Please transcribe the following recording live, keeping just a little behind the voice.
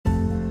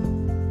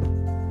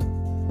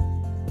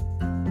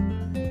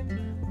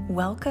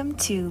Welcome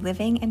to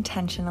Living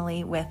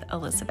Intentionally with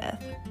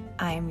Elizabeth.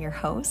 I am your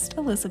host,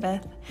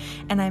 Elizabeth,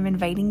 and I'm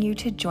inviting you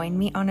to join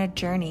me on a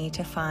journey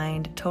to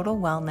find total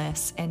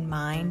wellness in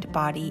mind,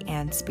 body,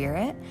 and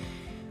spirit,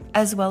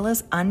 as well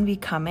as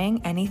unbecoming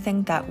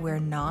anything that we're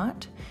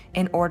not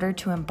in order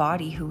to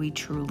embody who we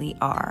truly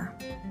are.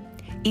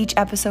 Each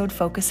episode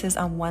focuses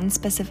on one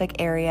specific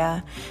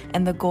area,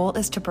 and the goal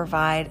is to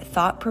provide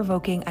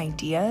thought-provoking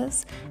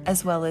ideas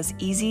as well as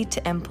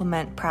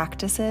easy-to-implement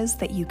practices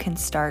that you can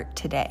start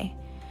today.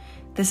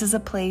 This is a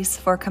place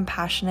for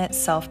compassionate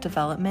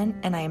self-development,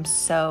 and I am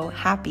so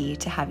happy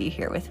to have you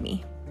here with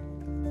me.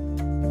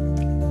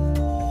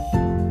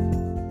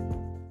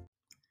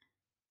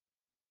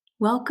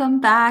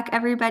 Welcome back,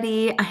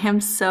 everybody. I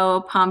am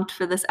so pumped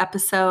for this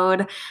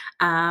episode.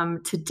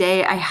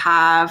 Today I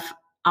have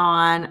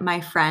on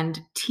my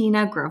friend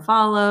Tina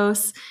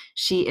Gravalos.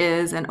 She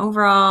is an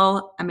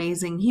overall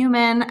amazing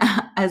human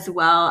as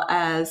well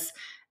as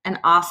an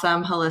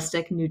awesome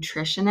holistic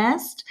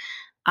nutritionist.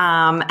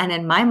 And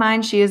in my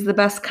mind, she is the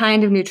best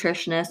kind of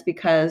nutritionist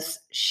because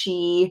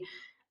she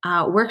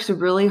works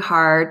really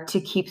hard to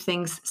keep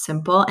things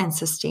simple and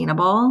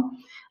sustainable.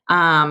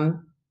 And,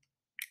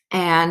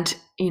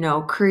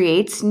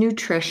 creates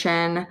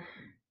nutrition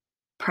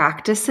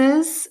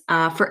practices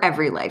for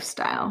every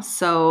lifestyle.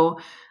 So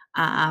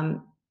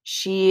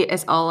she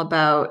is all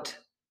about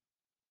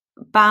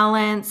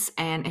balance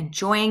and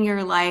enjoying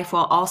your life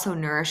while also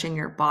nourishing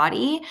your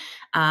body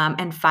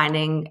and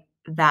finding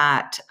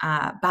that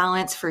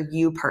balance for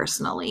you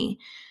personally.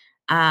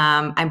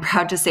 I'm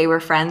proud to say we're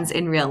friends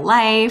in real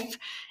life.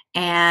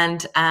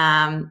 And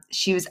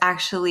she was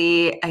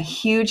actually a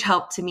huge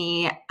help to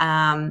me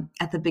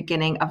at the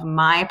beginning of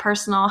my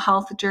personal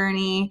health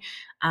journey.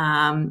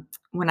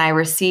 When I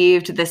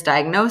received this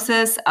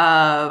diagnosis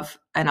of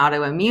an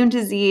autoimmune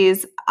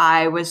disease,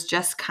 I was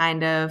just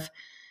kind of,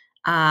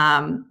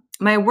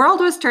 my world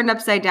was turned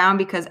upside down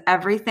because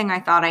everything I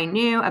thought I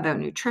knew about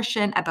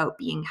nutrition, about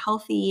being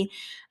healthy,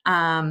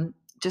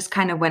 just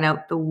kind of went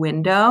out the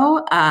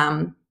window.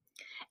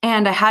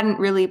 And I hadn't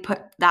really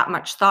put that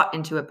much thought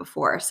into it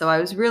before. So I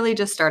was really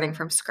just starting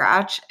from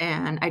scratch.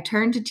 And I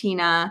turned to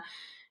Tina.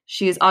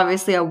 She is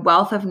obviously a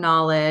wealth of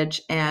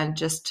knowledge and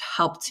just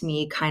helped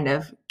me kind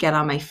of get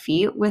on my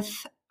feet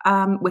with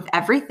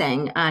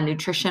everything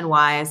nutrition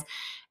wise,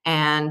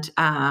 and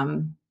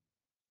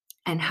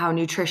how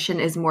nutrition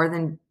is more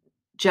than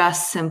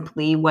just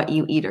simply what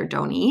you eat or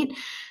don't eat.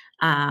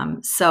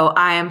 So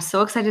I am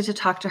so excited to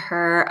talk to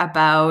her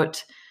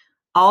about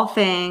all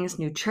things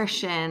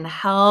nutrition,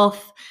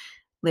 health,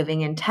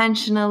 living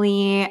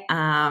intentionally,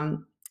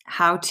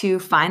 how to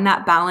find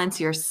that balance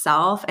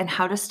yourself, and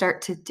how to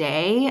start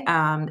today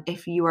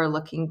if you are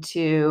looking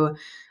to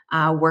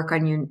work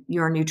on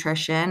your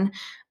nutrition,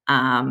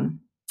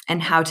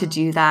 and how to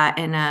do that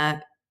in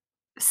a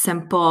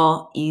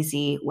simple,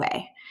 easy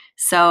way.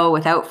 So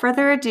without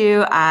further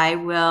ado, I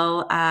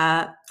will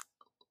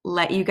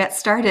let you get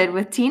started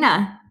with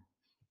Tina.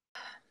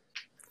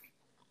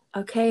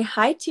 Okay.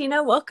 Hi,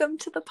 Tina. Welcome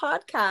to the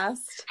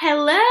podcast.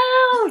 Hello.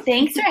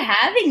 Thanks for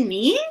having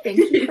me. Thank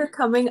you for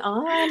coming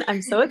on.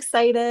 I'm so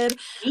excited.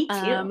 Me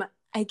too.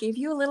 I gave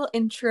you a little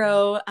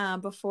intro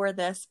before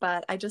this,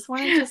 but I just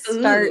wanted to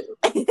start.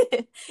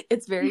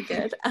 It's very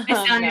good.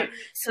 I sounded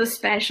so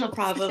special,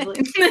 probably.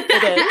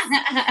 It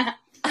is.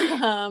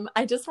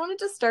 I just wanted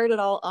to start it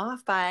all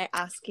off by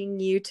asking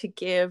you to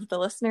give the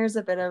listeners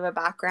a bit of a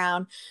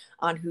background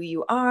on who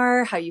you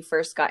are, how you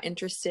first got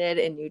interested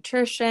in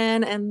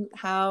nutrition, and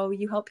how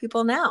you help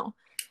people now.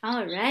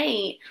 All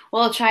right.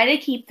 Well, I'll try to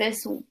keep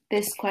this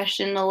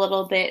question a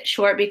little bit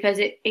short because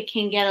it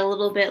can get a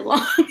little bit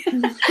long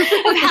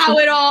of how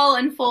it all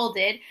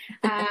unfolded.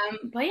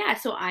 But yeah,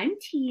 so I'm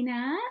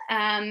Tina.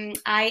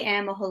 I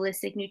am a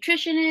holistic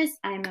nutritionist.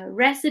 I'm a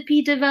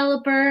recipe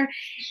developer,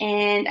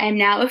 and I'm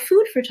now a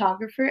food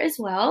photographer as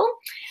well.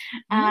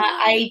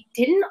 I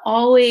didn't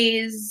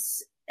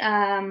always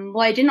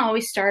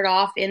start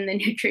off in the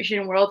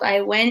nutrition world. I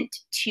went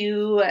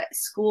to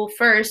school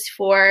first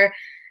for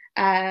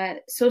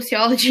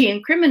sociology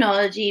and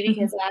criminology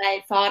because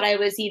I thought I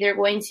was either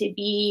going to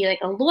be like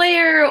a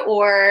lawyer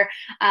or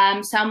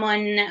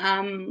someone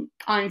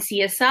on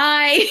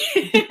CSI.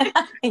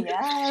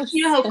 Yes.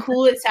 You know how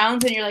cool it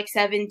sounds when you're like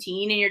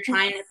 17 and you're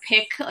trying to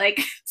pick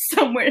like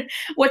somewhere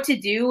what to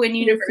do in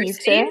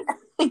university.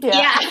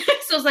 Yeah.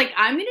 So I was like,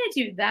 I'm going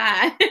to do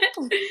that.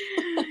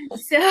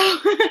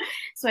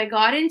 So I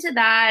got into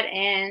that.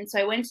 And so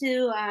I went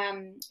to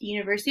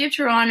University of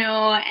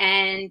Toronto,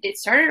 and it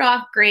started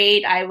off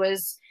great. I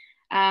was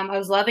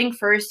loving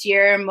first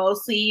year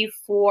mostly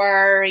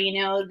for,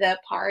 the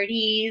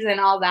parties and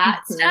all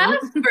that stuff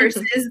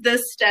versus the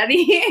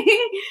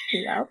studying.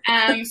 Yep.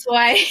 So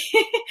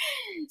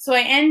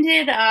I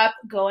ended up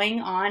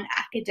going on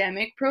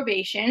academic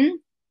probation.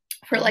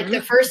 For like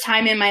the first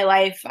time in my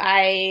life,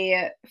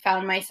 I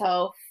found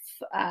myself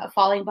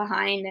falling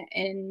behind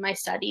in my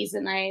studies,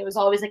 and I was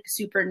always like a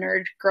super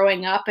nerd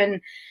growing up, and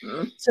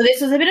so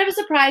this was a bit of a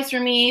surprise for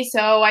me.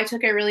 So I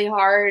took it really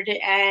hard,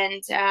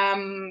 and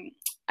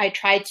I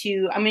tried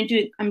to,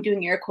 I'm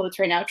doing air quotes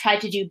right now,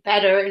 tried to do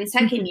better in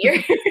second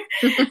year.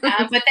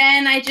 But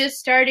then I just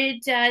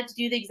started to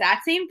do the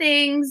exact same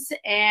things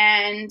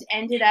and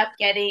ended up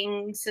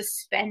getting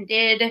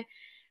suspended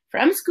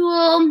from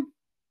school.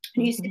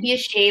 I used to be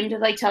ashamed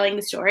of like telling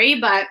the story,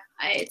 but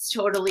it's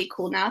totally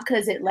cool now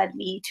because it led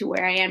me to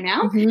where I am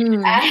now.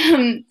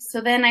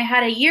 So then I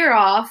had a year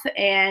off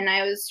and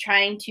I was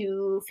trying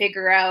to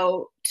figure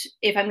out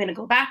if I'm going to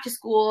go back to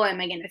school.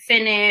 Am I going to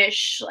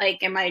finish?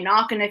 Like, am I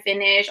not going to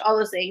finish? All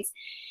those things.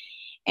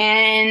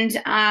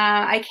 And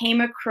I came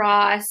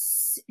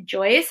across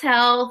Joyous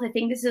Health. I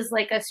think this is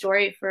like a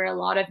story for a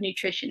lot of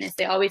nutritionists.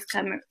 They always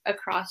come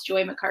across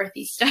Joy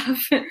McCarthy stuff.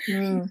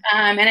 And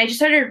I just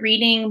started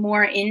reading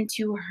more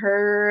into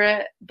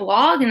her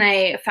blog, and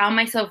I found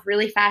myself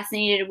really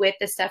fascinated with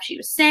the stuff she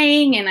was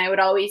saying. And I would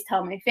always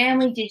tell my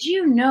family, did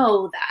you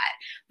know that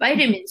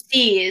vitamin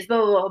C is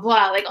blah, blah, blah,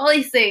 blah, like all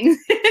these things.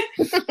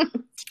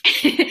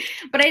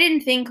 But I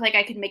didn't think like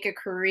I could make a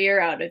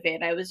career out of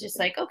it. I was just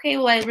like, okay,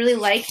 well, I really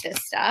like this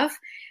stuff.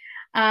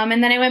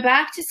 And then I went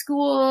back to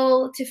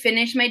school to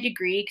finish my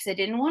degree because I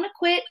didn't want to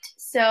quit.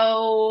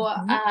 So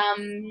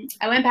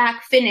I went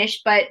back,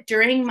 finished. But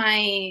during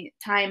my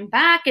time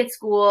back at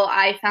school,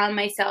 I found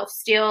myself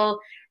still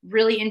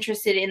really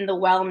interested in the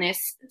wellness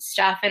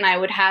stuff. And I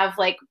would have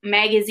like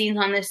magazines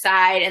on the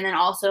side and then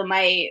also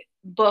my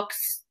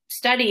books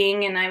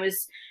studying. And I was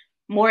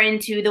more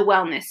into the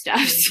wellness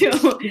stuff.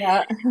 So,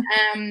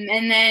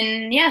 and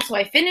then, so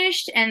I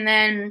finished, and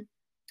then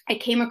I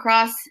came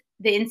across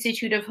the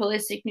Institute of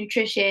Holistic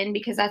Nutrition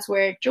because that's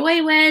where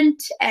Joy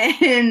went.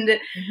 And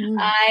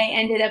I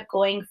ended up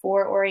going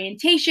for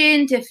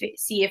orientation to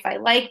see if I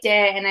liked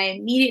it. And I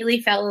immediately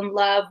fell in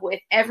love with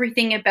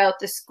everything about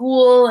the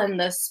school and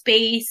the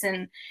space.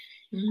 And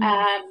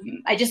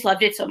I just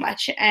loved it so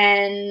much.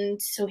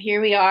 And so here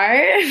we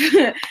are.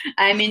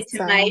 I'm into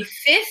my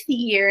 5th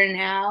year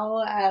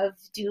now of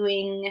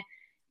doing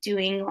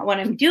what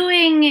I'm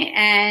doing.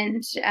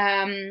 And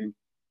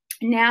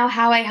now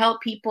how I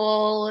help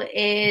people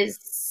is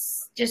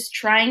just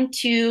trying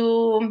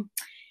to,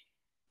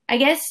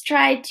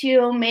 try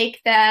to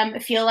make them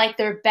feel like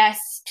their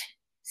best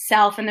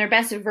self and their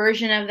best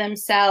version of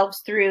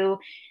themselves through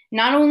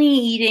not only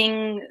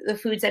eating the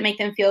foods that make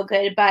them feel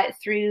good, but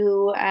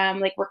through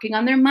like working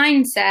on their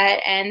mindset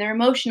and their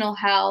emotional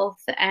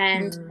health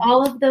and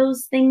all of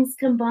those things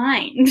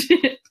combined.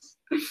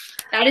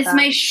 That is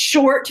my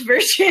short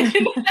version.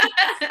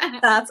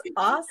 That's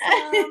awesome.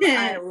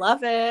 I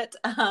love it.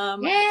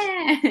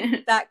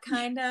 That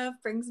kind of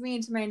brings me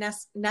into my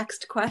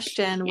next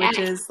question, which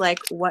is like,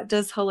 what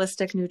does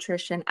holistic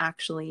nutrition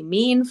actually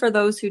mean for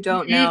those who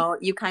don't know?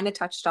 You kind of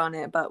touched on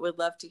it, but would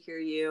love to hear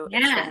you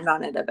expand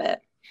on it a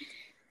bit.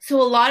 So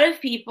a lot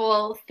of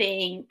people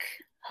think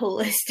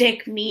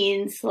holistic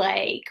means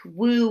like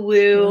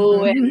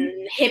woo-woo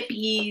and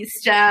hippie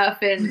stuff,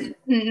 and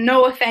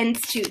no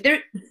offense to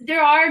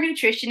there are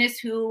nutritionists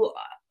who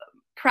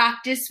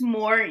practice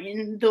more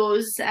in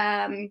those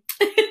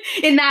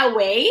in that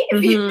way.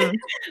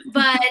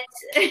 But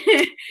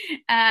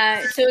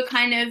so it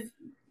kind of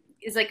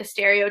is like a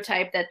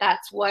stereotype that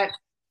that's what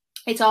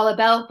it's all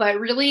about, but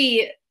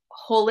really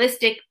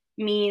holistic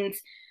means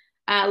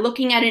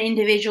looking at an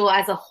individual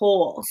as a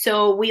whole.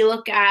 So we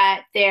look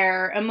at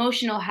their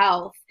emotional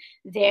health,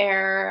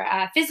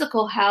 their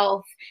physical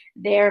health,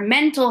 their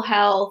mental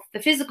health, the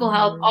physical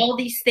health, all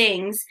these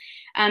things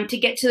to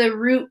get to the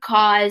root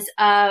cause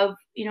of,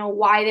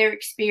 why they're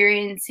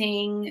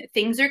experiencing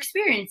things they're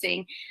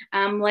experiencing,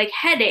 like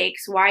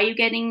headaches. Why are you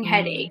getting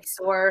headaches?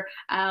 Or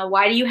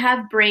why do you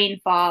have brain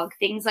fog?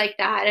 Things like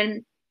that.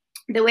 And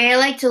the way I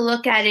like to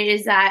look at it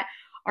is that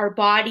our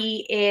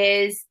body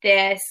is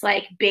this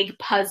like big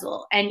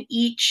puzzle, and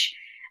each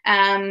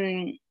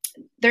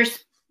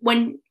there's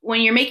when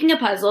you're making a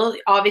puzzle,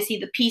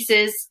 obviously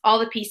all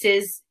the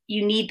pieces,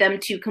 you need them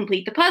to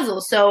complete the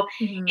puzzle. So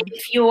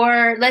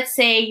if let's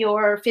say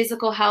your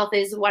physical health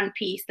is one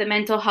piece, the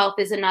mental health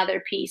is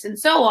another piece, and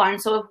so on.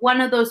 So if one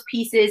of those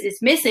pieces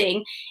is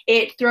missing,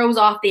 it throws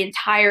off the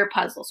entire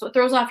puzzle. So it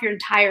throws off your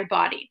entire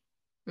body.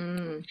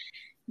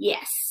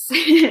 Yes.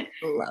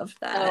 Love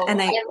that.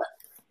 And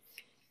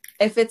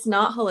if it's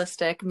not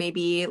holistic,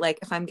 maybe like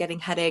if I'm getting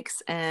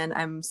headaches and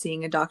I'm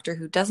seeing a doctor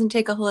who doesn't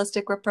take a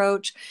holistic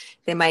approach,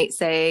 they might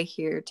say,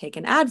 here, take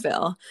an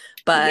Advil.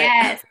 But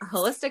a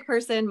holistic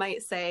person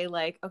might say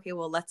like, okay,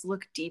 well, let's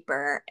look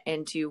deeper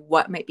into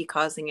what might be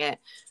causing it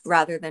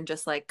rather than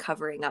just like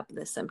covering up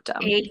the symptom.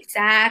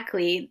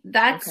 Exactly.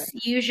 That's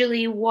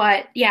usually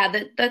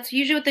that's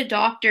usually what the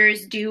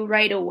doctors do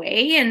right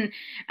away. And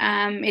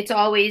it's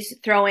always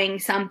throwing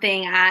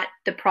something at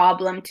the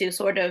problem to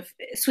sort of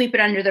sweep it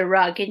under the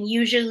rug. And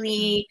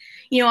usually,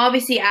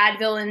 obviously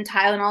Advil and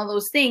Tylenol, all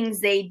those things,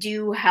 they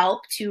do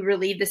help to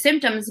relieve the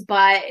symptoms,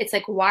 but it's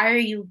like, why are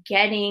you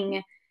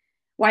getting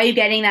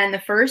that in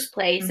the first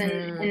place?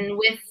 And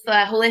with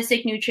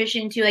holistic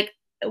nutrition too, like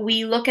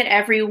we look at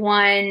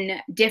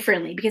everyone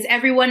differently because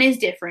everyone is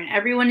different.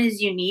 Everyone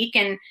is unique,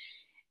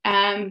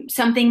 and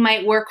something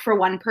might work for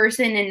one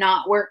person and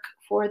not work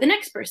for the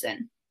next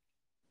person.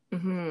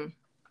 Mm-hmm.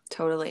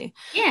 Totally.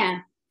 Yeah.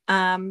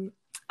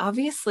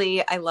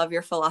 Obviously, I love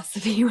your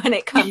philosophy when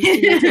it comes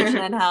to nutrition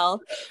and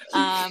health.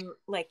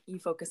 Like you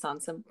focus on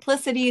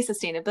simplicity,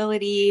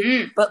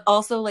 sustainability, but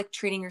also like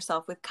treating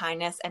yourself with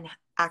kindness and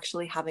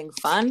actually having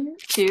fun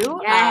too.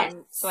 Yes.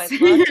 So I'd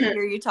love to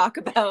hear you talk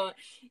about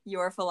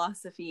your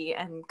philosophy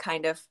and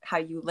kind of how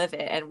you live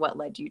it and what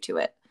led you to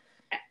it.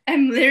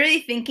 I'm literally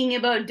thinking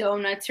about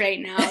donuts right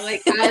now,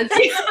 like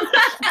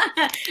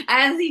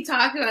as you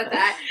talk about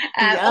that.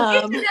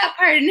 I'll get to that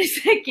part in a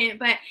second,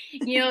 but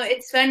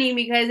it's funny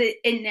because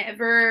it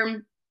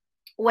never.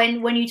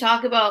 When you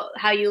talk about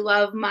how you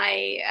love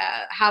my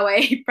how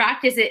I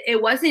practice it,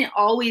 it wasn't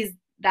always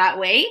that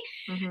way.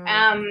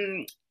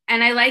 Mm-hmm.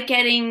 And I like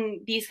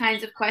getting these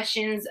kinds of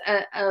questions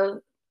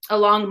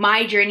along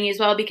my journey as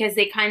well, because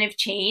they kind of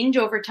change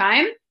over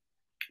time.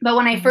 But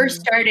when I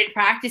first started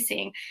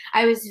practicing,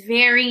 I was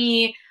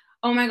very,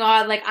 oh my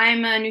God, like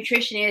I'm a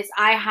nutritionist.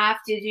 I have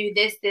to do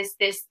this, this,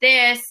 this,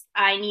 this.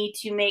 I need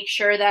to make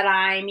sure that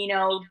I'm,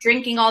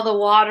 drinking all the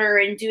water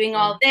and doing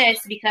all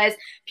this, because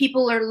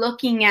people are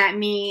looking at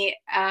me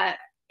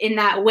in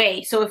that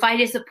way. So if I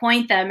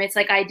disappoint them, it's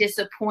like I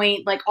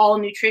disappoint like all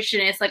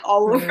nutritionists, like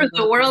all over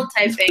the world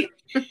type thing.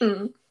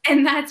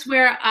 And that's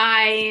where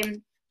I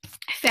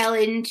fell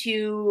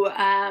into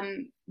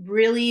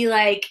really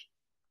like,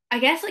 I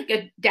guess like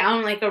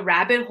down like a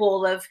rabbit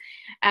hole of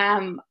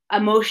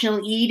emotional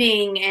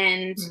eating.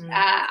 And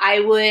I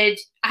would,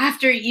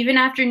 after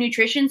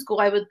nutrition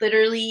school, I would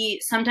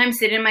literally sometimes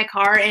sit in my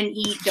car and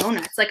eat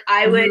donuts. Like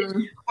I would,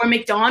 or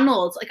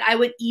McDonald's, like I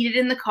would eat it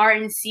in the car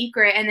in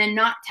secret and then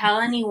not tell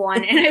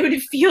anyone. And I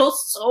would feel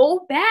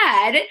so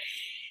bad.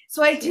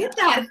 So I did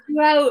that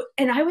throughout,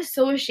 and I was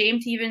so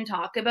ashamed to even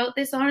talk about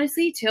this,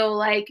 honestly, till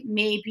like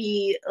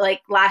maybe like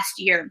last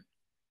year.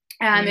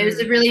 It was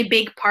a really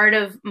big part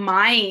of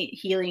my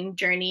healing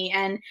journey,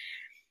 and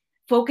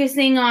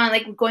focusing on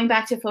like going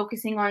back to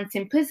focusing on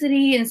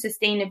simplicity and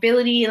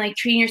sustainability and like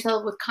treating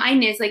yourself with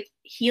kindness. Like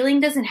healing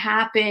doesn't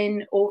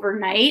happen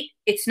overnight.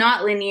 It's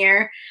not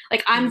linear.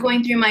 Like I'm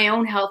going through my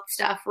own health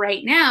stuff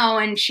right now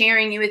and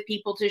sharing it with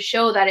people to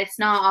show that it's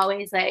not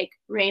always like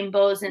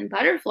rainbows and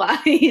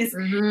butterflies.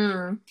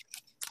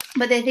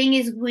 But the thing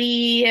is,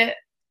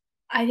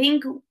 I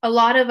think a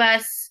lot of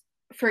us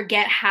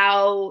forget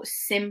how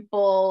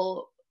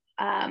simple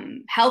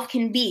health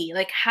can be,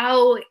 like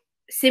how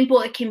simple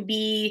it can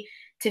be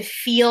to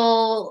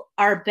feel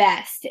our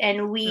best.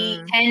 And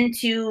we tend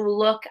to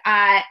look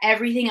at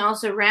everything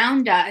else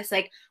around us,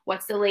 like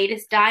what's the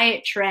latest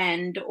diet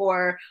trend,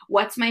 or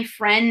what's my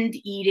friend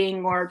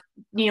eating, or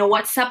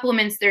what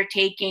supplements they're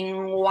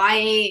taking,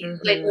 why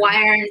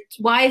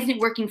isn't it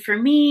working for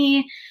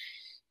me?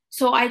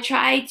 So I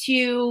try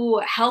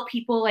to help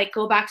people like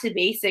go back to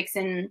basics.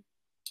 And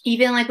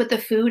even like with the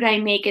food I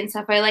make and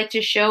stuff, I like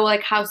to show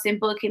like how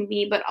simple it can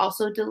be, but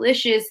also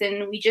delicious.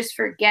 And we just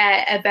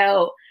forget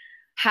about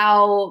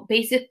how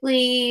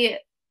basically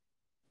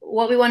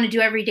what we want to do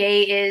every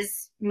day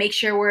is make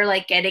sure we're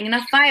like getting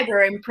enough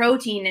fiber and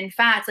protein and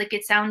fats. Like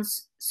it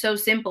sounds so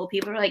simple.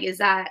 People are like, is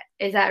that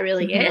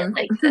really it?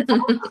 Like,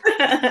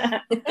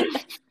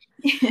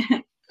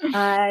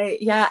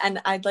 yeah.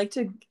 And I'd like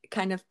to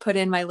kind of put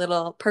in my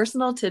little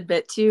personal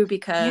tidbit too,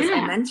 because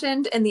I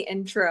mentioned in the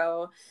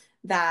intro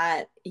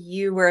that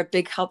you were a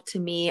big help to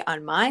me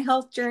on my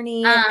health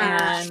journey.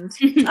 And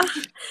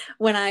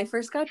when I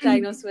first got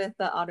diagnosed with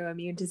the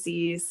autoimmune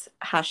disease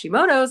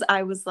Hashimoto's,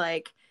 I was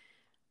like,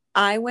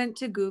 I went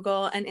to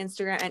Google and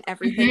Instagram and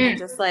everything and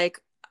just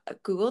like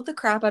Googled the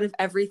crap out of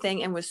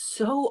everything and was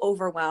so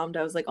overwhelmed.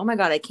 I was like, oh my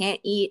God, I can't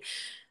eat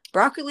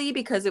broccoli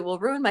because it will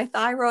ruin my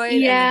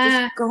thyroid.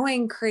 And just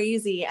going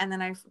crazy. And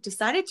then I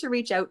decided to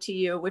reach out to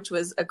you, which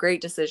was a great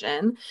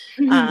decision.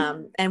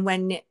 And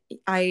when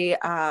I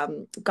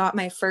got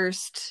my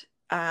first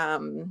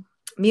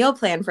meal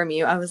plan from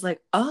you, I was like,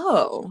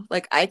 oh,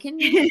 like I can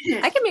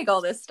make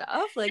all this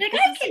stuff. Like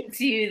I can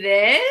do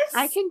this.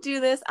 I can do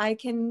this.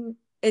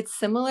 It's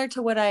similar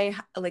to what I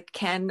like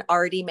can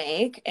already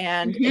make,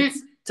 and it's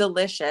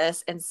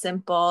delicious and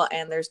simple,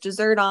 and there's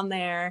dessert on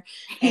there,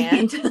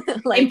 and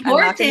like important.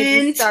 I'm not going to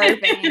be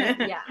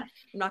starving. I'm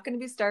not going to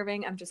be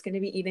starving. I'm just going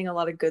to be eating a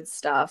lot of good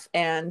stuff.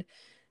 And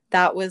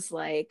that was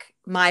like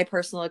my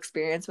personal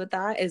experience with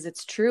that. Is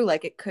it's true,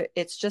 like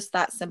it's just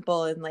that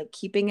simple, and like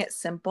keeping it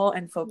simple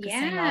and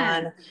focusing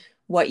on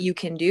what you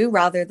can do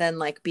rather than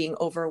like being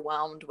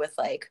overwhelmed with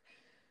like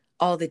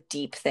all the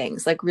deep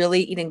things. Like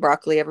really eating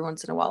broccoli every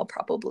once in a while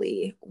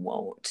probably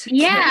won't.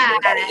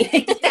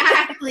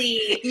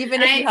 Exactly.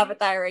 Even if you have a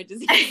thyroid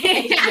disease.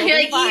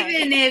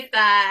 Even if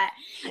I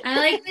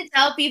like to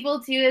tell people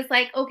too, it's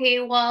like,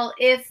 okay, well,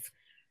 if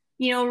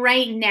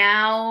right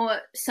now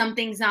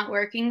something's not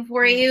working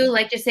for you,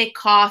 like just say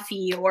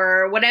coffee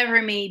or whatever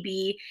it may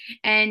be,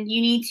 and you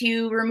need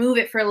to remove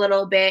it for a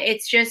little bit.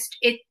 It's just,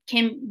 it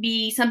can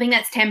be something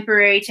that's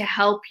temporary to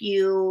help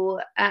you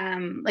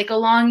like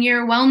along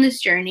your wellness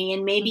journey.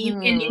 And maybe you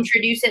can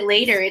introduce it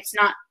later. It's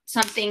not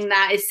something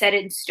that is set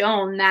in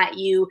stone that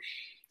you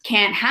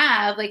can't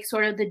have, like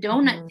sort of the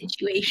donut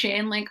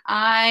situation. Like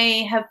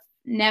I have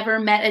never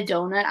met a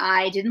donut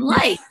I didn't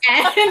like.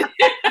 And,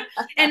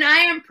 and I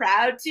am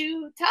proud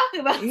to talk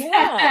about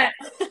that.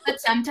 But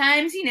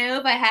sometimes, you know,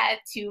 if I had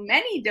too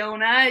many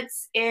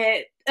donuts,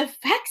 it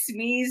affects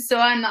me. So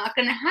I'm not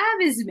going to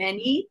have as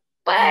many,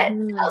 but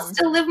I'll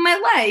still live my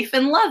life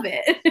and love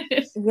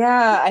it.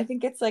 Yeah, I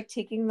think it's like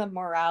taking the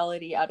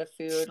morality out of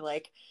food.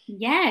 Like,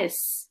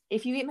 yes,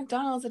 if you eat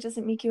McDonald's, it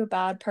doesn't make you a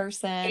bad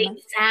person.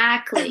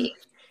 Exactly.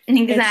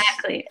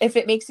 Exactly. If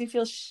it makes you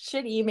feel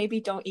shitty, maybe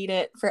don't eat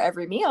it for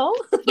every meal.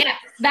 Yeah,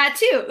 that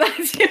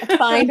too.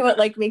 Find what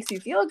like makes you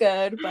feel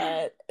good.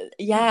 But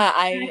yeah,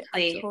 I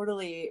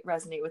totally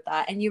resonate with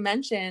that. And you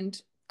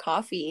mentioned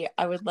coffee.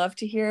 I would love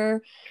to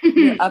hear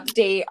your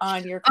update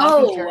on your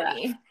coffee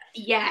journey.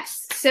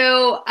 Yes.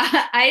 So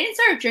I didn't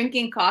start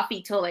drinking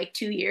coffee till like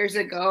 2 years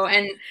ago,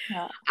 and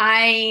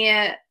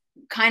I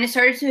kind of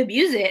started to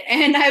abuse it.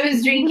 And I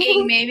was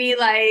drinking maybe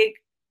like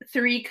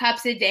 3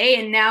 cups a day,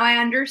 and now I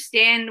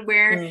understand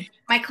where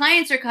my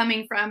clients are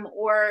coming from,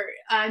 or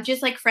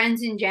just like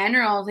friends in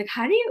general. Like,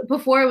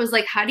 before it was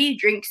like, how do you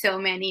drink so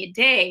many a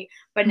day?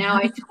 But now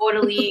I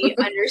totally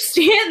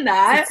understand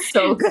that. It's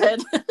so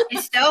good.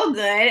 It's so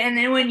good. And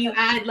then when you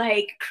add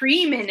like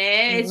cream in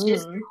it, it's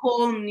just a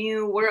whole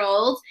new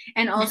world.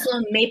 And also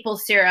maple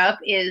syrup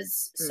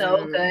is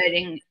so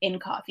good in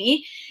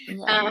coffee.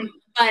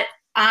 But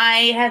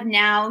I have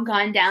now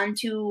gone down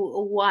to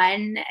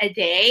 1 a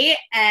day,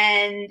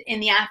 and in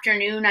the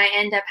afternoon I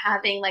end up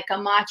having like a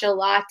matcha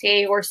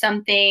latte or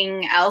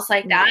something else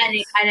like that. And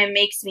it kind of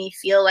makes me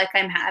feel like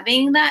I'm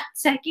having that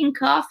second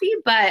coffee,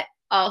 but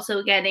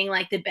also getting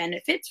like the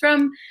benefits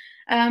from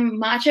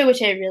matcha,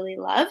 which I really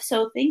love.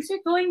 So things are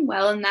going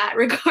well in that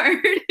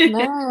regard.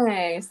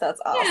 Nice.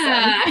 That's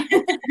awesome.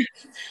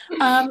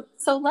 Yeah.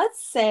 So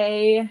let's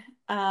say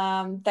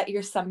that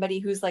you're somebody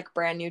who's like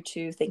brand new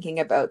to thinking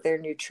about their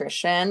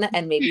nutrition,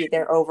 and maybe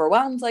they're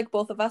overwhelmed like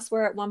both of us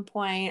were at one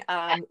point.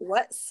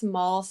 What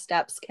small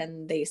steps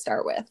can they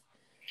start with?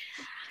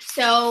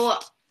 So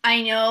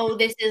I know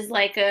this is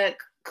like a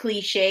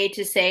cliche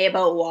to say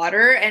about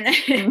water, and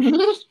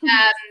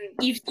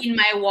you've seen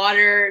my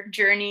water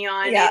journey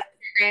on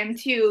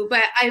Instagram too,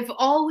 but I've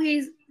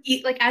always,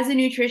 like as a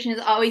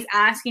nutritionist, always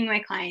asking my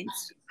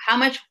clients, how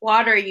much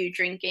water are you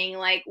drinking?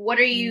 Like, what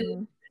are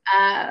you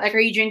like, are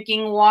you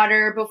drinking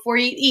water before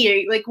you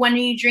eat? Like, when are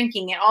you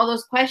drinking it? All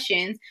those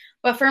questions.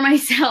 But for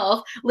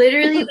myself,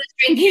 literally was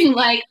drinking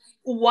like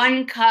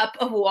 1 cup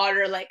of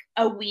water like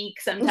a week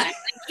sometimes. I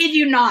kid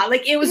you not.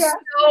 Like, it was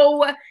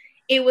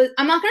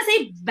I'm not going to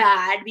say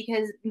bad,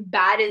 because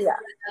bad is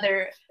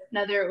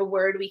another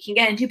word we can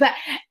get into, but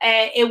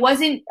it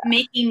wasn't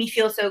making me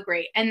feel so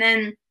great. And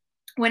then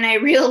when I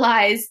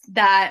realized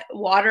that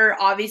water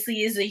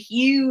obviously is a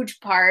huge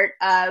part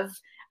of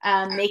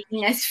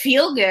making us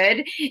feel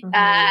good,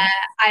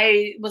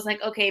 I was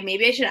like, okay,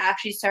 maybe I should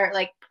actually start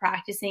like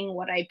practicing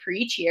what I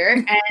preach here.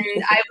 And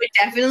I would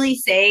definitely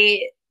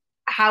say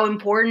how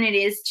important it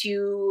is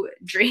to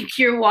drink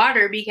your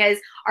water, because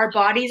our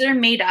bodies are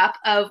made up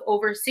of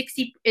over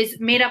 60%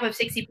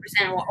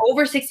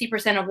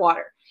 of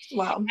water.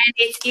 Wow.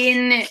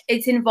 And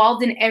it's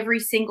involved in every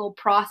single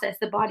process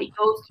the body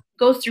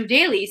goes through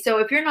daily. So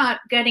if you're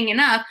not getting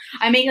enough,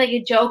 I make like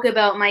a joke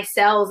about my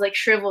cells like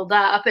shriveled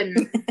up and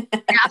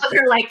now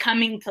they're like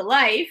coming to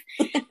life.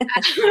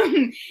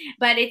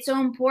 But it's so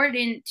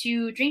important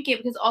to drink it,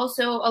 because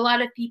also a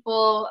lot of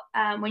people,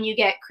 when you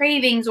get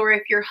cravings or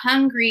if you're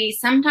hungry,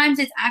 sometimes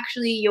it's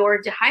actually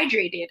you're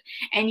dehydrated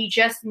and you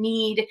just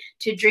need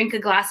to drink a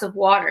glass of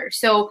water.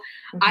 So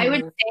I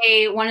would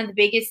say one of the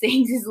biggest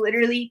things is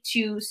literally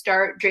to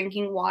start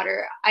drinking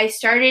water. I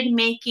started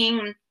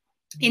making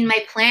in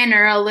my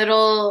planner a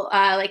little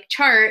like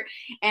chart,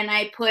 and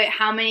I put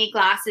how many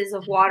glasses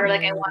of water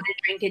like I want to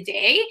drink a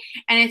day,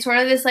 and it's sort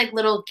of this like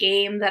little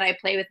game that I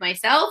play with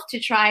myself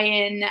to try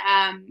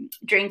and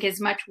drink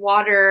as much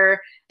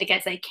water like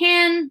as I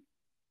can.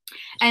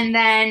 And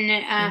then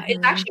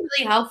it's actually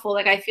really helpful.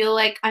 Like, I feel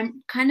like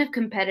I'm kind of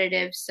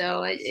competitive,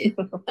 so like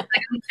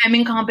I'm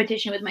in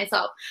competition with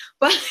myself.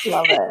 But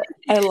love it.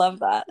 I love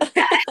that.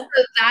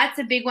 So that's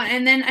a big one.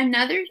 And then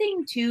another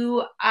thing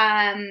too,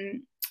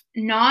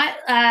 not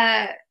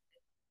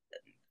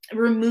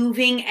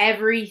removing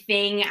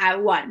everything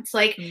at once.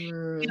 Like,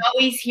 you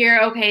always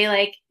hear, okay,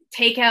 like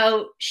take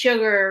out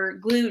sugar,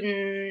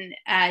 gluten,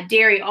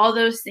 dairy, all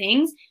those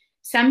things.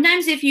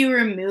 Sometimes if you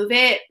remove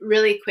it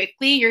really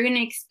quickly, you're going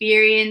to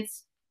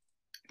experience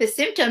the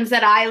symptoms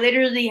that I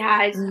literally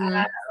had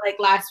like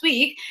last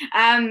week,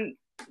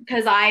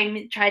 because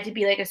I tried to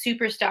be like a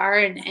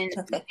superstar and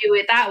do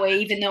it that way,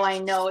 even though I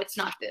know it's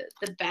not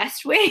the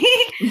best way.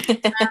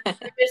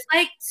 Just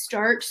like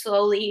start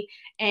slowly.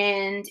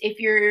 And if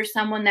you're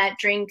someone that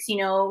drinks,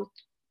 2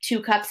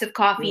 cups of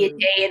coffee a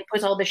day and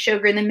puts all the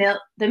sugar in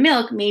the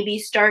milk, maybe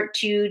start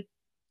to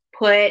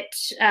put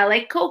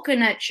like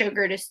coconut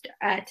sugar to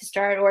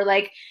start, or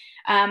like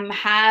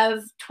have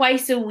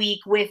twice a week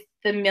with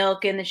the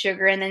milk and the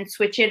sugar, and then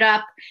switch it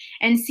up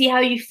and see how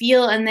you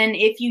feel. And then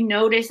if you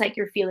notice like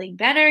you're feeling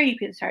better, you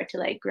can start to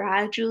like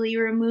gradually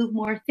remove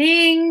more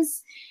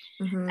things.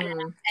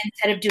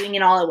 instead of doing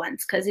it all at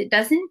once, because it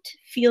doesn't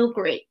feel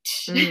great.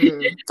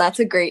 That's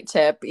a great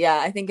tip. Yeah,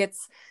 I think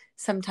it's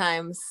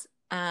sometimes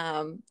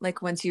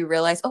like once you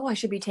realize, oh, I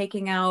should be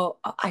taking out,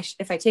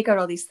 if I take out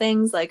all these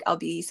things, like I'll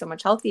be so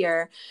much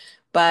healthier.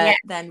 But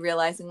then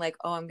realizing like,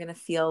 oh, I'm going to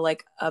feel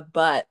like a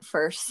butt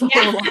for so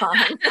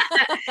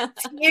long.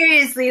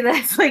 Seriously,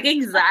 that's like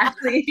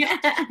exactly.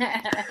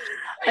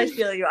 I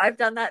feel you. I've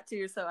done that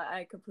too. So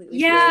I completely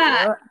feel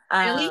you.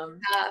 Really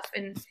tough.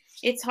 And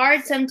it's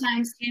hard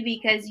sometimes too,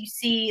 because you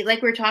see,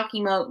 like we're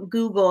talking about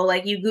Google,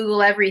 like you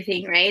Google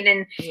everything, right?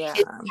 And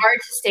it's hard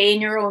to stay in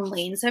your own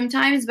lane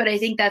sometimes. But I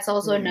think that's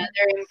also another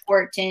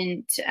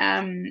important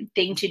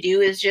thing to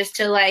do, is just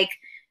to like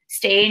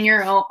stay in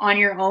on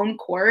your own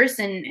course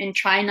and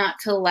try not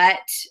to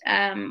let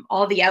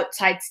all the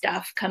outside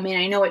stuff come in.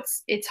 I know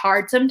it's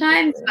hard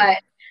sometimes, but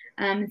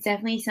it's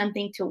definitely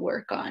something to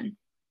work on.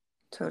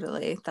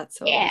 Totally. That's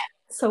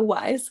so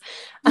wise.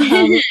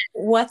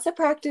 What's a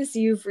practice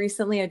you've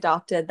recently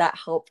adopted that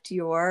helped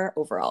your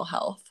overall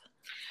health?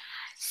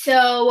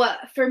 So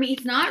for me,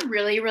 it's not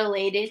really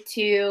related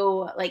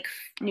to like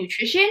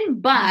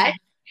nutrition, but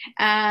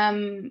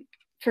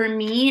for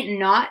me,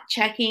 not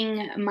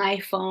checking my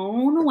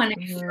phone when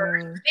I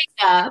first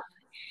wake up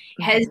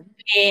has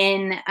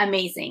been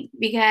amazing,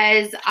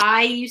 because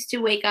I used to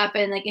wake up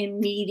and like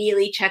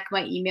immediately check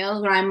my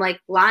emails when I'm like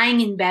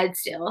lying in bed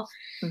still.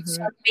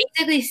 So I'm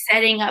basically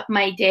setting up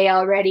my day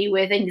already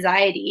with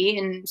anxiety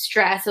and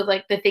stress of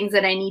like the things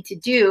that I need to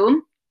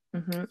do.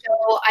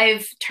 So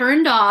I've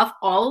turned off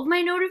all of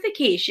my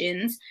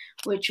notifications,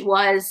 which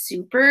was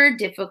super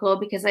difficult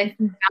because I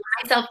found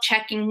myself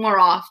checking more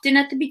often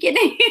at the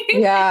beginning.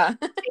 Yeah.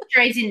 Make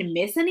sure I didn't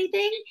miss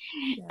anything.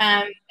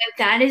 But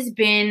that has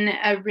been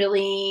a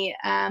really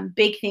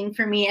big thing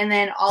for me. And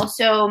then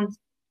also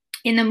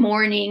in the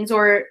mornings,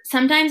 or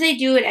sometimes I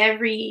do it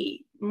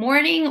every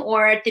morning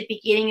or at the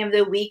beginning of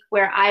the week,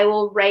 where I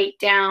will write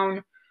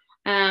down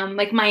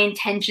like my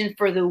intention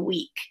for the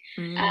week.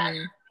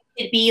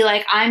 It'd be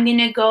like, I'm going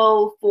to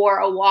go for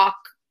a walk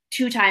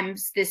 2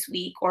 times this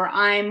week, or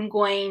I'm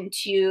going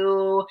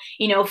to,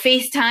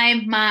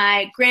 FaceTime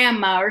my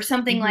grandma or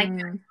something like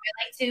that. I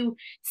like to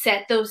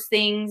set those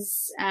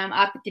things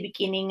up at the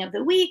beginning of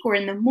the week or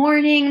in the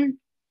morning.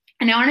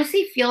 And I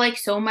honestly feel like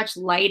so much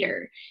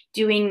lighter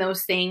doing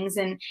those things.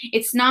 And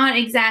it's not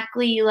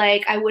exactly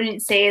like, I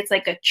wouldn't say it's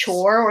like a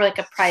chore or like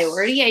a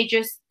priority. I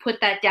just put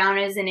that down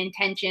as an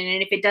intention.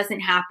 And if it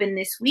doesn't happen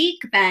this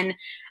week, then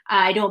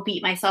I don't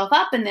beat myself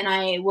up, and then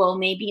I will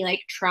maybe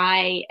like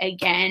try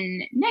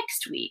again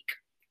next week.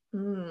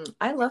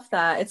 I love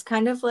that. It's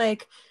kind of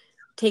like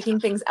taking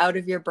things out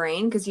of your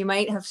brain, because you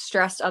might have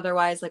stressed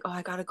otherwise, like, oh,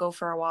 I got to go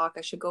for a walk.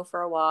 I should go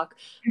for a walk.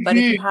 But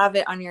if you have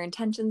it on your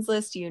intentions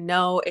list,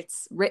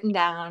 it's written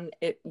down,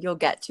 you'll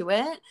get to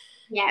it.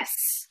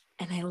 Yes.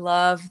 And I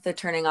love the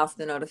turning off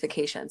the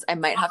notifications. I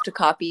might have to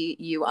copy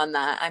you on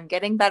that. I'm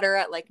getting better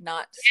at like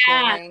not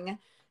scrolling.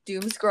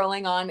 Doom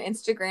scrolling on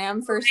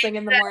Instagram first thing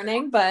in the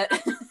morning, but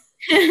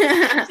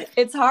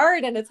it's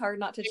hard, and it's hard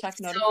not to check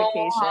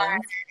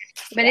notifications.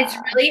 But it's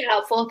really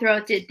helpful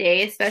throughout the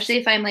day, especially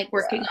if I'm like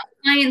working on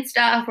client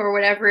stuff or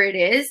whatever it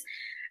is.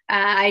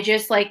 I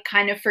just like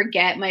kind of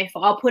forget my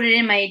phone. I'll put it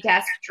in my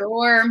desk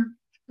drawer.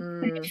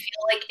 And I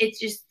feel like it's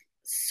just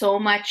so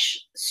much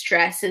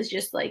stress is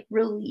just like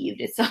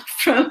relieved itself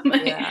from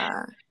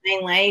my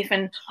life.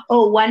 And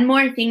one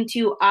more thing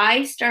too,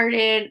 this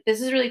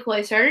is really cool.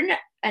 I started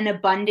an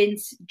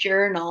abundance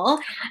journal.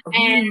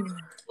 And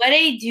what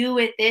I do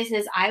with this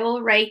is I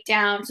will write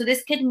down, so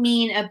this could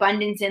mean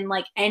abundance in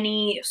like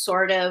any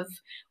sort of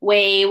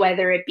way,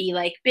 whether it be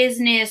like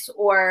business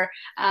or,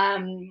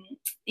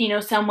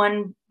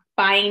 someone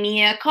buying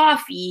me a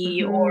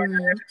coffee or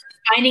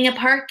finding a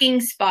parking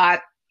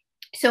spot.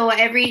 So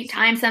every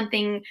time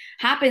something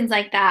happens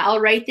like that, I'll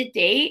write the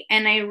date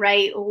and I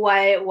write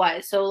what it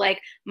was. So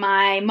like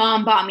my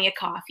mom bought me a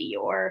coffee,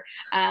 or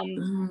a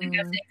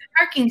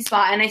parking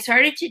spot. And I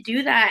started to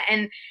do that.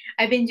 And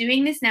I've been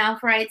doing this now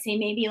for, I'd say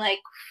maybe like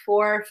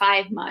 4 or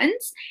 5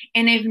 months.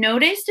 And I've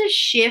noticed a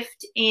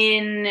shift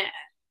in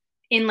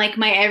like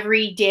my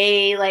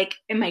everyday, like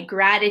in my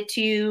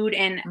gratitude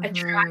and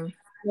attract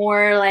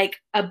more like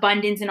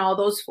abundance in all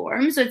those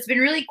forms. So it's been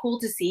really cool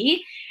to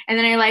see. And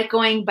then I like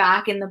going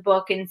back in the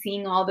book and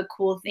seeing all the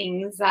cool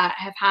things that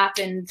have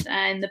happened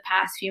in the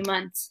past few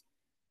months.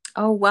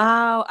 Oh,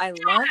 wow. I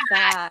love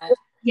that.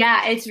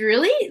 Yeah, it's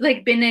really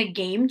like been a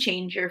game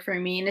changer for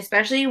me, and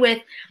especially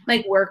with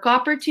like work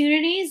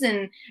opportunities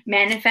and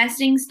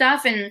manifesting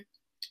stuff. And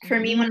for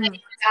me, when I do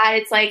that,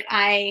 it's like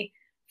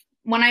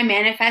when I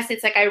manifest,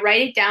 it's like I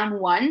write it down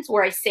once,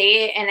 where I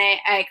say it and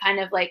I kind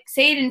of like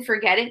say it and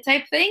forget it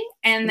type thing.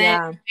 And then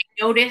I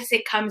notice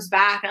it comes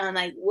back and I'm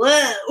like,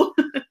 whoa.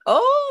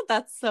 Oh,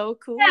 that's so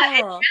cool.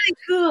 Yeah,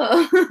 it's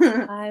really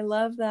cool. I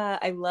love that.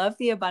 I love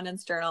the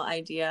abundance journal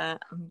idea.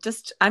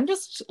 I'm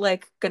just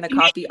like going to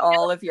copy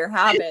all of your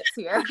habits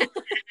here.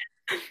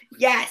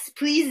 Yes,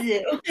 please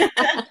do.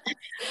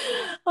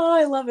 Oh,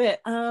 I love it.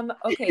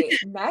 Okay.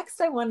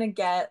 Next I want to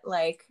get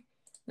like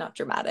not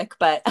dramatic,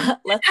 but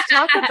let's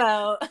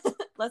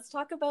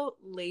talk about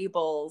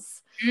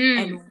labels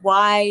and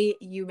why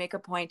you make a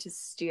point to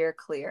steer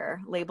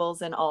clear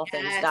labels in all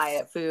things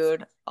diet,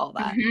 food, all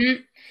that.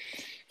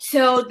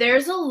 So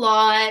there's a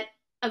lot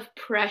of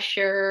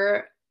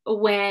pressure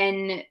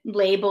when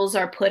labels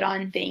are put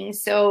on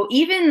things. So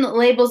even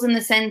labels in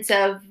the sense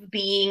of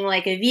being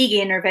like a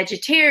vegan or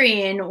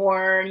vegetarian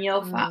or, you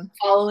know,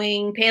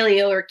 following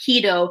paleo or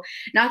keto,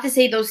 not to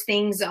say those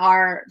things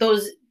are,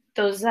 those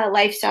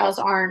lifestyles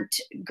aren't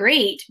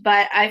great,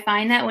 but I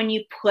find that when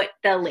you put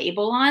the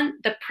label on,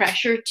 the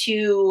pressure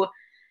to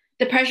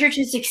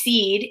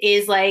succeed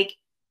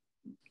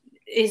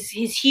is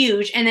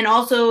huge. And then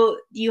also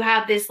you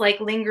have this like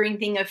lingering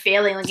thing of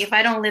failing. Like if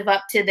I don't live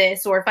up to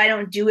this, or if I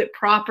don't do it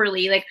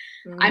properly, like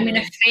I'm going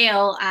to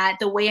fail at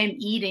the way I'm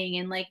eating.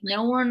 And like,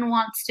 no one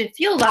wants to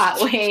feel that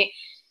way.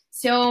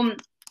 So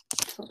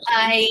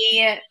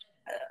I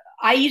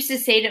used to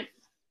say to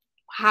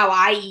how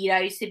I eat, I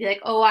used to be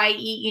like, oh, I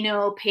eat, you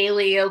know,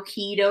 paleo,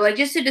 keto, like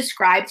just to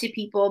describe to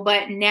people.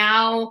 But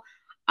now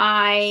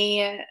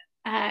I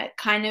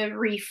kind of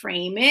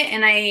reframe it.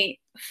 And I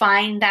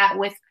find that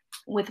with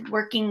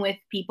working with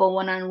people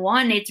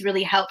one-on-one, it's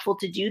really helpful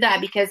to do that,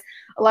 because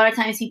a lot of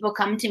times people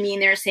come to me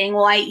and they're saying,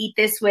 well, I eat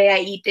this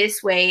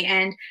way.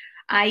 And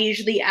I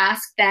usually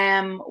ask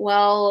them,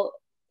 well,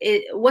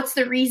 what's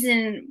the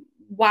reason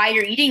why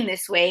you're eating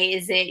this way?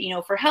 Is it, you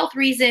know, for health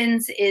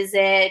reasons? Is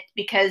it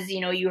because, you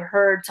know, you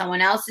heard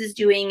someone else is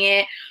doing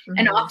it?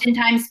 And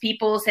oftentimes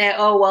people say,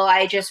 oh, well,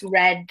 I just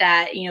read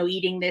that, you know,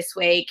 eating this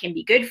way can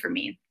be good for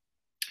me.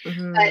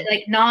 But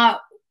like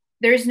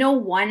there's no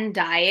one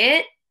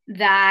diet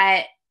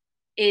that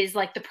is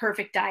like the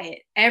perfect diet.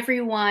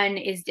 Everyone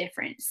is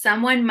different.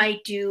 Someone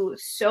might do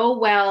so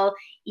well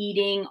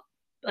eating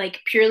like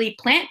purely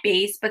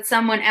plant-based, but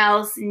someone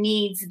else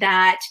needs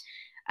that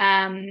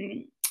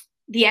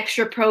the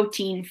extra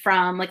protein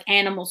from like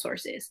animal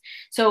sources.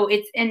 So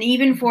and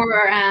even for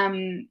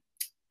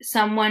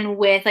someone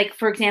with, like,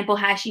 for example,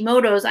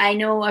 Hashimoto's, I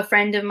know a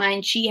friend of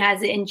mine, she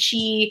has it, and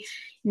she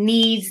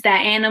needs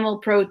that animal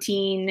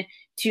protein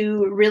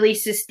to really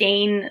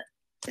sustain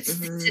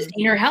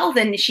her health,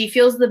 and she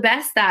feels the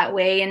best that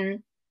way.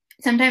 And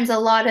sometimes a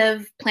lot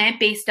of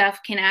plant-based stuff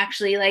can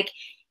actually like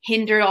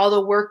hinder all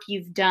the work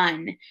you've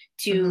done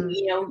to,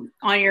 you know,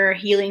 on your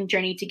healing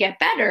journey to get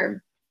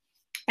better.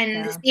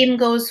 And the same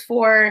goes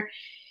for,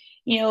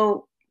 you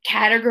know,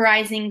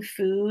 categorizing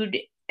food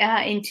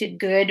into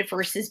good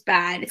versus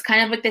bad. It's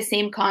kind of like the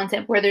same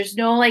concept where there's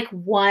no like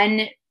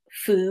one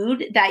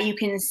food that you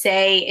can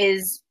say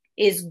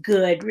is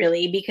good,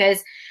 really,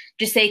 because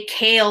just say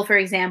kale, for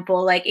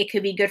example, like it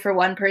could be good for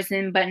one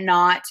person, but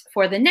not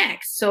for the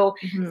next. So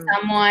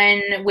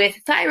someone with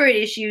thyroid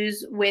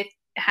issues with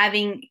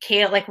having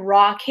kale, like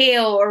raw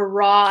kale or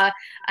raw,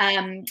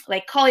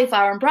 like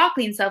cauliflower and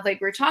broccoli and stuff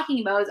like we're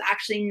talking about, is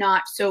actually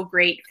not so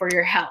great for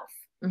your health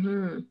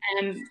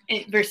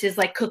versus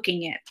like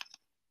cooking it.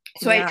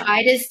 So I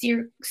try to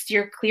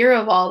steer clear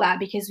of all that,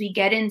 because we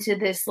get into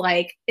this,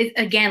 like,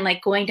 again,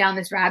 like going down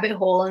this rabbit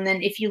hole. And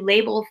then if you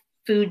label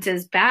foods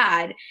as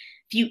bad,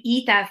 if you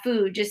eat that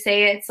food, just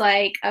say it's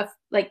like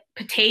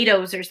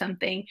potatoes or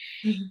something,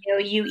 you know,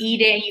 you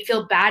eat it and you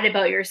feel bad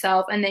about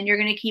yourself, and then you're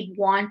going to keep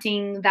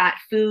wanting that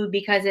food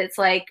because it's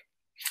like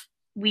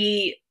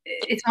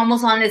it's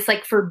almost on this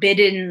like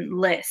forbidden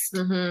list.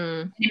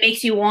 And it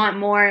makes you want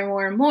more and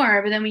more and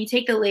more. But then when you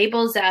take the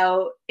labels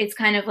out, it's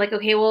kind of like,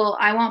 okay, well,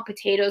 I want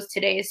potatoes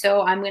today,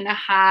 so I'm going to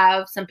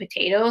have some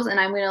potatoes and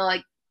I'm going to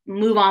like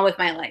move on with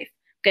my life.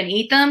 I'm going to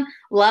eat them,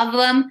 love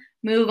them,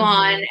 move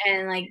on.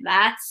 And like,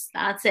 that's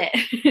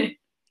it.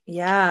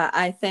 Yeah,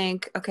 I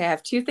think, okay, I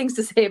have two things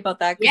to say about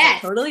that, because I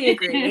totally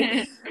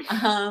agree.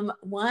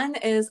 One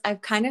is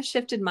I've kind of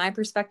shifted my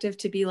perspective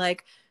to be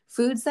like,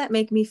 foods that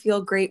make me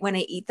feel great when I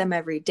eat them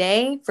every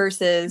day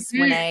versus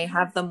when I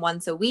have them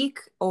once a week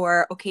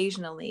or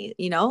occasionally,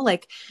 you know,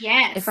 like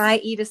if I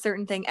eat a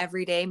certain thing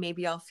every day,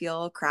 maybe I'll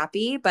feel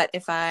crappy, but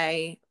if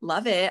I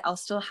love it, I'll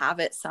still have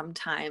it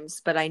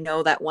sometimes. But I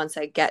know that once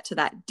I get to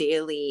that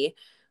daily,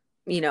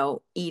 you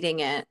know, eating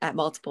it at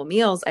multiple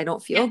meals, I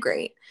don't feel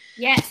great.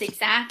 Yes,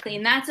 exactly.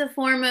 And that's a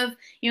form of,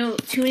 you know,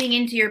 tuning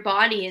into your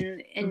body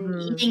and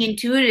eating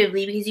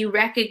intuitively, because you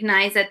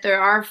recognize that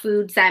there are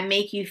foods that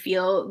make you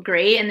feel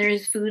great and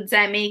there's foods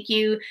that make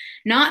you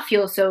not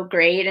feel so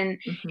great. And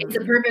it's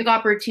a perfect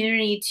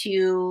opportunity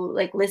to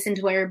like listen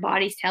to what your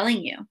body's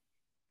telling you.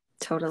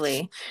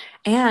 Totally.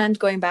 And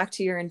going back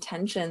to your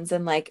intentions,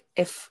 and like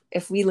if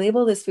we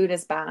label this food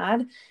as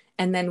bad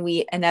and then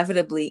we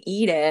inevitably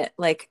eat it,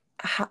 like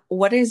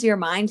what is your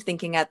mind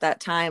thinking at that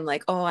time?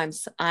 Like, oh,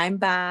 I'm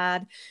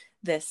bad.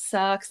 This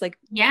sucks. Like,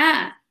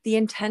 the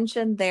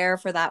intention there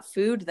for that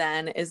food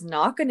then is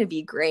not going to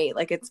be great.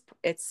 Like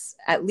it's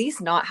at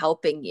least not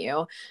helping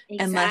you.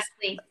 And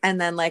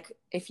then like,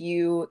 if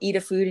you eat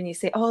a food and you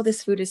say, oh,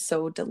 this food is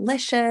so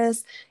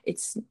delicious,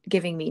 it's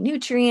giving me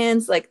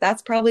nutrients, like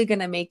that's probably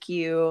going to make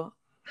you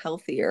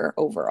healthier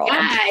overall.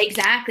 Yeah,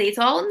 exactly. It's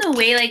all in the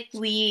way, like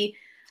we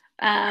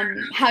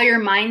how your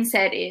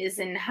mindset is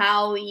and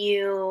how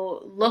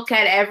you look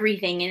at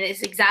everything. And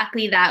it's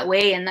exactly that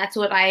way. And that's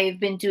what I've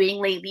been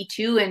doing lately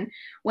too. And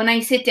when I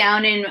sit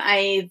down and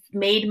I've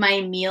made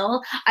my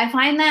meal, I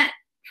find that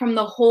from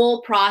the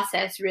whole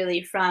process,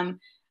 really, from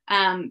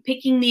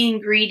picking the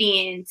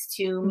ingredients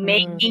to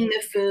making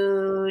the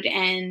food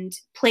and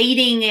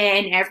plating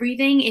it and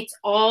everything, it's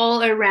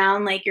all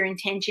around like your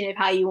intention of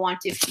how you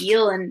want to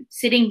feel, and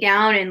sitting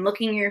down and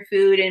looking at your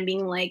food and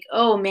being like,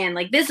 oh man,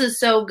 like this is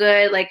so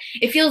good. Like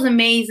it feels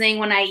amazing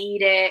when I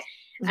eat it.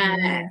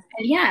 And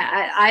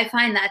yeah, I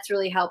find that's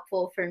really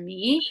helpful for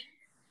me.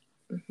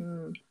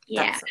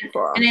 Yeah. That's so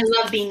cool. And I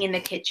love being in the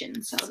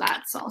kitchen, so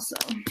that's also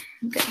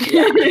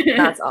good. Yeah,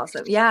 that's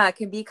awesome. Yeah, it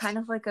can be kind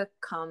of like a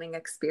calming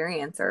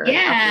experience or an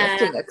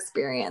uplifting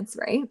experience,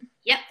 right?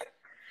 Yep.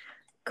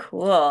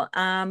 Cool.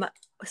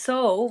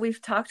 So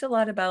we've talked a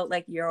lot about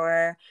like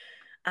your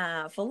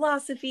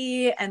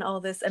philosophy and all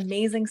this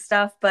amazing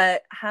stuff,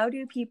 but how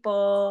do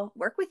people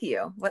work with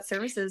you? What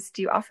services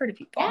do you offer to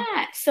people?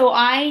 Yeah, so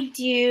I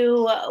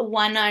do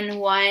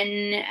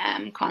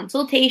one-on-one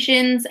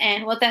consultations,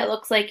 and what that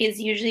looks like is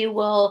usually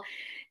we'll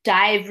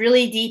dive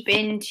really deep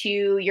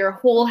into your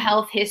whole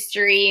health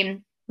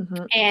history.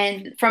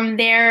 And from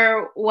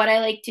there, what I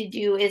like to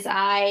do is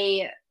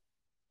I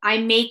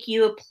make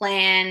you a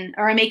plan,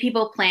 or I make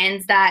people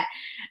plans that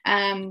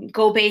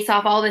go based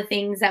off all the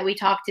things that we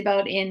talked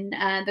about in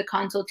the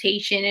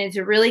consultation. And it's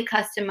really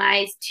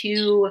customized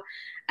to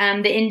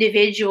the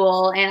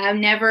individual. And I've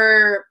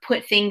never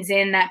put things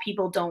in that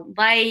people don't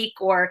like,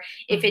 or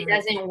if it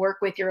doesn't work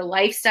with your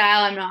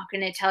lifestyle, I'm not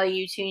going to tell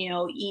you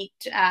to,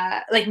 eat,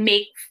 like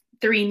make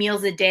 3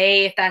 meals a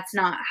day if that's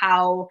not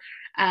how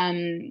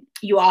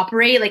you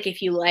operate. Like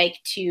if you like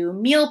to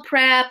meal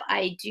prep,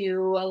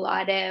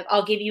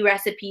 I'll give you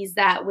recipes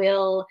that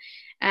will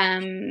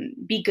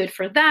be good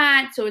for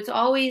that. So it's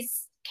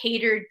always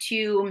catered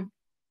to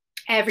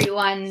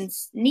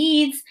everyone's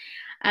needs.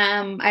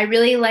 I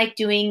really like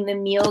doing the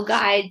meal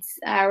guides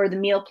or the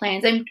meal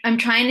plans. I'm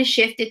trying to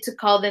shift it to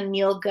call them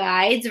meal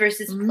guides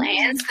versus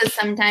plans, because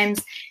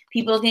sometimes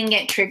people can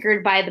get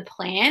triggered by the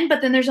plan,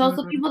 but then there's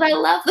also people that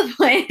love the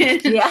plan.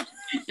 Yeah.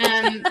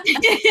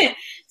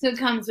 So it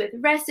comes with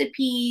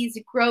recipes,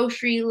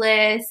 grocery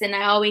lists, and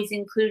I always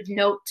include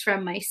notes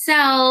from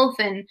myself,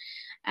 and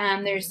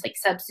there's like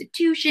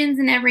substitutions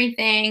and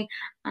everything.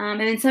 And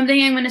then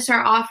something I'm going to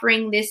start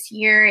offering this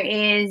year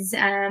is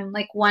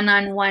like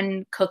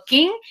one-on-one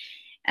cooking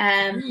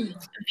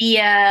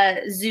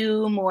via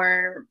Zoom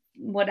or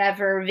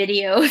whatever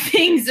video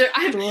things.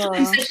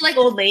 I'm such like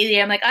old lady.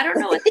 I'm like, I don't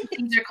know what these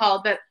things are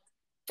called, but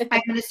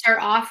I'm going to start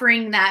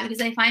offering that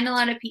because I find a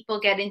lot of people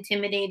get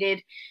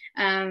intimidated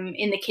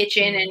in the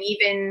kitchen, and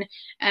even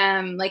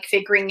like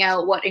figuring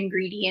out what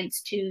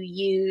ingredients to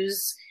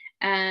use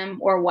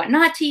or what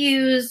not to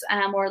use,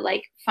 or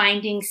like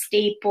finding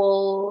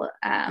staple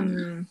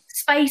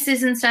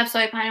spices and stuff. So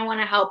I kind of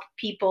want to help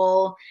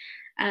people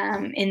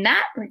in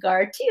that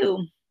regard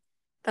too.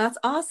 That's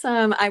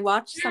awesome. I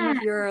watched some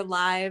of your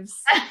lives.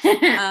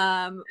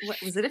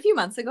 What was it, a few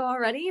months ago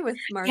already with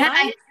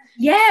Marla?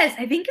 Yes,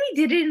 I think we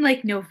did it in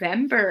like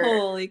November.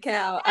 Holy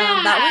cow.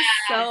 That was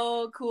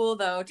so cool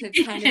though,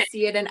 to kind of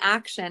see it in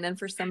action. And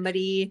for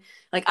somebody,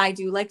 like I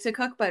do like to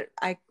cook, but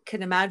I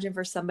can imagine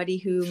for somebody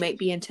who might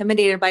be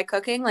intimidated by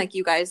cooking, like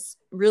you guys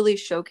really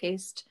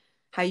showcased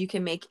how you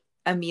can make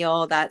a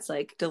meal that's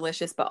like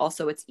delicious, but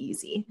also it's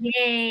easy.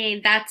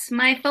 Yay, that's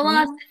my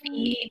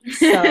philosophy.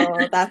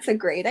 So that's a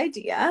great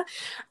idea.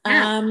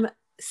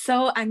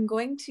 So I'm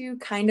going to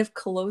kind of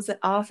close it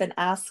off and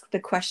ask the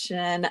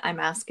question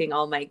I'm asking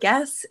all my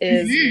guests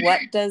is,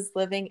 what does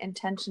living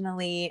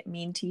intentionally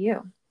mean to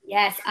you?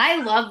 Yes,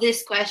 I love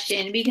this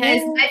question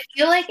because I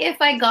feel like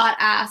if I got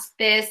asked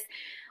this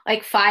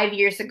like 5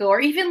 years ago or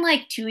even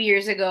like 2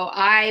 years ago,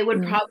 I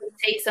would probably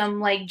say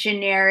some like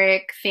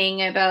generic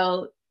thing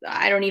about,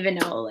 I don't even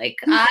know, like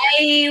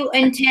I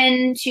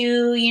intend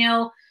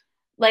to,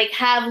 like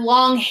have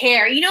long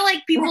hair,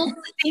 like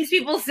things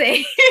people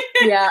say.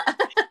 Yeah.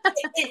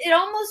 It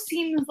almost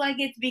seems like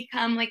it's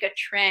become like a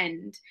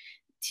trend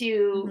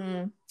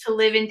to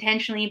live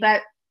intentionally,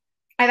 but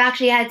I've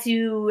actually had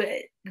to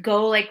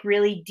go like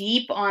really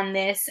deep on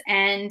this,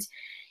 and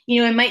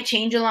it might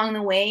change along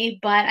the way,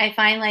 but I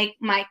find like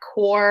my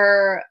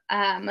core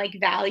like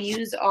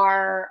values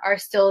are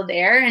still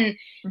there, and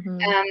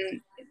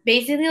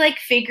basically like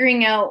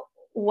figuring out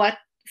what,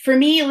 for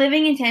me,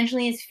 living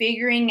intentionally is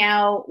figuring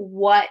out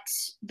what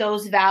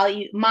those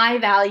my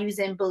values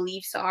and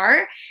beliefs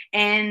are,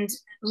 and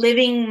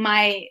living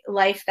my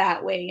life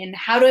that way. And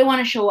how do I want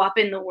to show up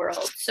in the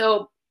world?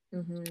 So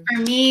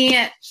for me,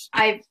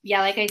 like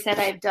I said,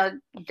 I've dug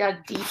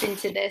deep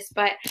into this,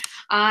 but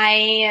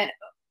my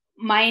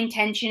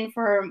intention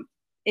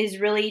is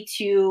really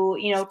to,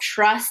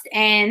 trust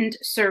and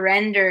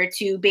surrender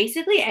to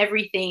basically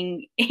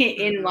everything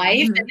in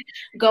life, and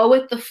go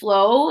with the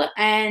flow,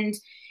 and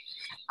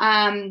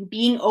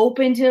being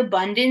open to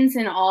abundance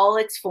in all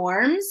its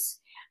forms.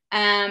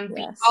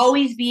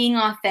 Always being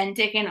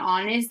authentic and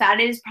honest. That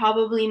is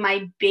probably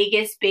my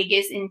biggest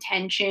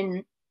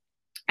intention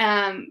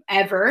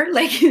ever,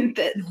 like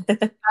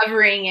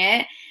covering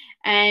it.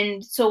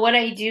 And so what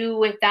I do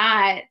with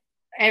that,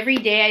 every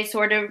day I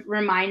sort of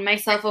remind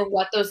myself of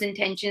what those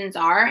intentions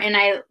are, and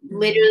I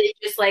literally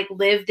just like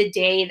live the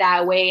day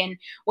that way. And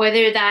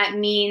whether that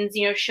means,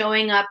 you know,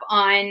 showing up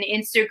on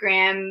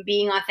Instagram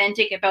being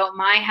authentic about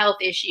my health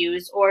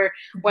issues, or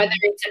whether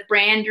it's a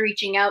brand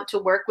reaching out to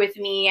work with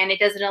me and it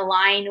doesn't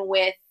align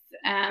with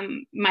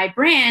my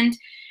brand,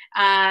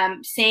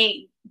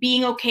 saying,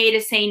 being okay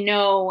to say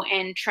no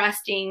and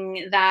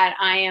trusting that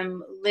I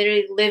am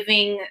literally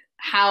living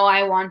how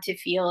I want to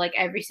feel like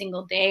every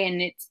single day.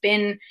 And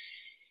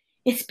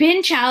it's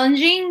been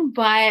challenging,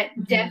 but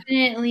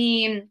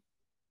definitely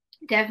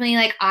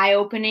like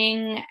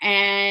eye-opening,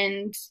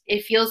 and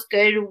it feels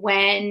good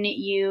when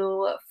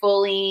you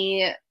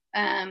fully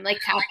like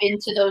tap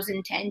into those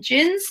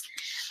intentions.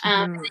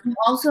 You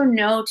also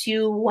know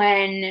too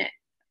when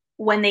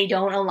they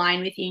don't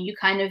align with you, you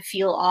kind of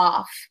feel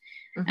off.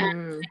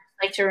 I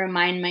like to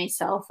remind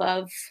myself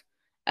of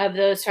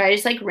those. So I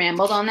just like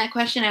rambled on that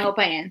question. I hope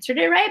I answered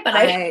it right, but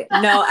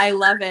no, I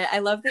love it. I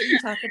love that you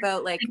talk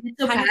about like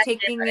so kind of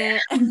taking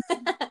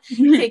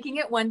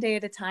it one day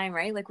at a time,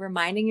 right? Like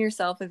reminding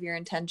yourself of your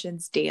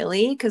intentions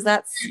daily, because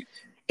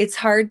it's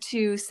hard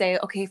to say,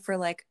 okay, for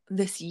like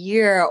this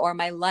year or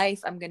my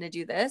life, I'm going to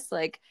do this,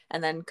 like,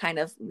 and then kind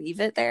of leave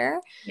it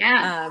there.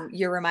 Yeah.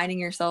 You're reminding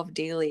yourself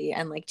daily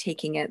and like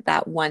taking it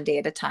that one day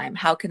at a time.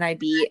 How can I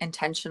be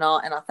intentional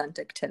and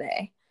authentic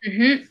today?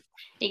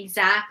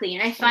 Exactly.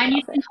 And I find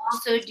you can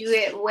also do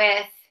it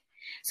with,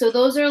 so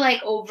those are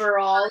like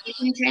overall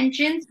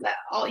intentions, but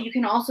you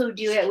can also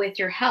do it with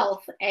your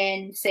health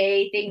and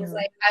say things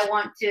like, I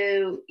want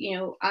to, you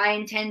know, I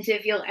intend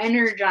to feel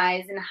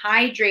energized and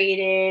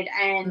hydrated,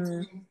 and,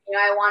 you know,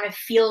 I want to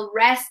feel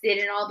rested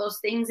and all those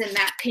things. And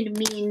that can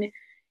mean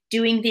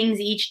doing things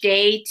each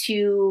day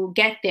to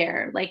get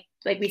there. Like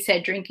we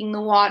said, drinking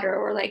the water,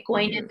 or like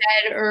going to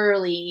bed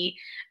early,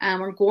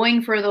 or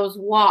going for those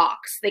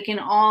walks. They can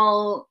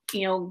all,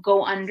 you know,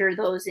 go under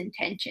those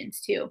intentions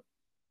too.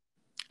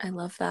 I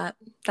love that.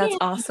 That's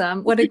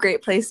awesome. What a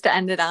great place to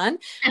end it on.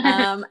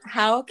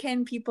 How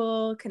can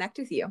people connect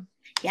with you?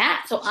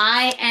 Yeah, so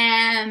I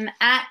am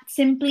at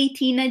Simply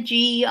Tina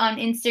G on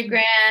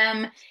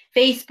Instagram,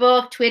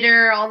 Facebook,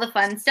 Twitter, all the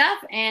fun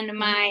stuff. And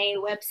my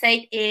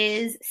website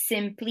is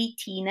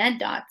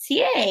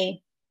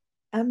simplytina.ca.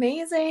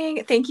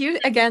 Amazing. Thank you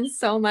again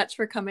so much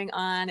for coming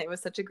on. It was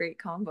such a great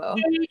convo.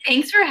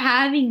 Thanks for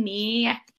having me.